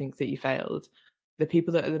cares if they think that you failed? The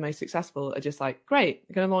people that are the most successful are just like, great,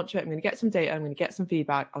 I'm going to launch it, I'm going to get some data, I'm going to get some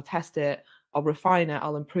feedback, I'll test it, I'll refine it,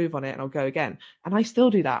 I'll improve on it, and I'll go again. And I still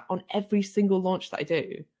do that on every single launch that I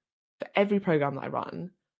do. For every program that I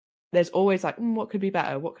run, there's always like, what could be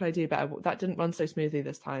better? What could I do better? That didn't run so smoothly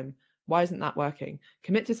this time. Why isn't that working?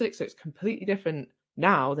 Commit to Six looks completely different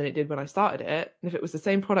now than it did when I started it. And if it was the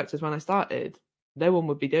same product as when I started, no one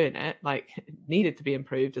would be doing it. Like, it needed to be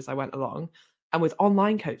improved as I went along. And with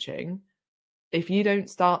online coaching, if you don't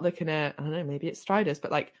start looking at, I don't know, maybe it's Striders,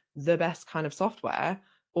 but like the best kind of software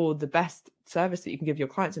or the best service that you can give your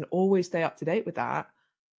clients and always stay up to date with that,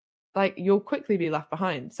 like, you'll quickly be left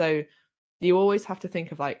behind. So you always have to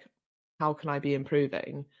think of like, how can I be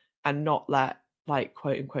improving, and not let like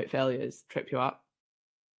quote unquote failures trip you up.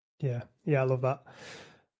 Yeah, I love that.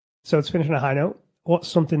 So to finish on a high note, what's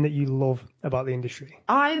something that you love about the industry?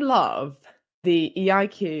 I love the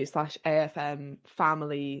EIQ/AFM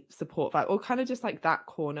family support vibe, or kind of just like that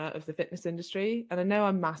corner of the fitness industry. And I know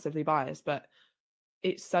I'm massively biased, but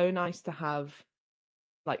it's so nice to have,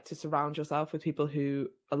 like, to surround yourself with people who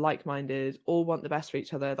are like-minded, all want the best for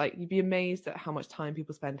each other. Like, you'd be amazed at how much time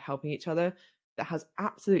people spend helping each other that has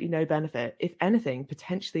absolutely no benefit, if anything,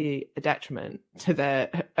 potentially a detriment to their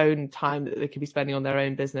own time that they could be spending on their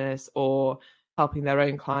own business or helping their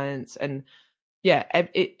own clients. And yeah,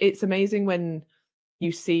 it's amazing when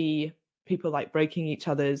you see people like breaking each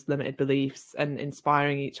other's limited beliefs and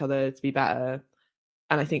inspiring each other to be better.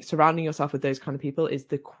 And I think surrounding yourself with those kind of people is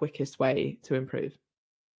the quickest way to improve.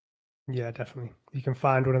 Yeah, definitely. You can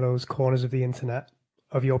find one of those corners of the internet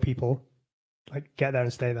of your people, like, get there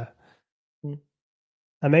and stay there.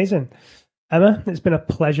 Amazing. Emma, it's been a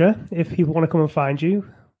pleasure. If people want to come and find you,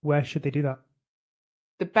 where should they do that?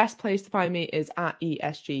 The best place to find me is at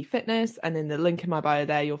ESG Fitness, and in the link in my bio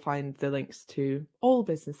there, you'll find the links to all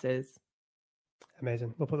businesses.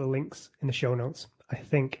 Amazing. We'll put the links in the show notes. I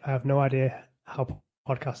have no idea how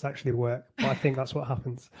podcasts actually work, but I think that's what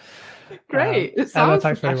happens. Great. It sounds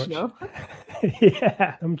Emma, thanks professional. Very much.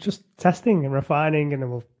 Yeah, I'm just testing and refining, and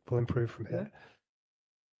then we'll improve from here.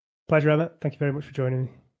 Pleasure, Emma. Thank you very much for joining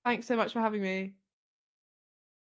me. Thanks so much for having me.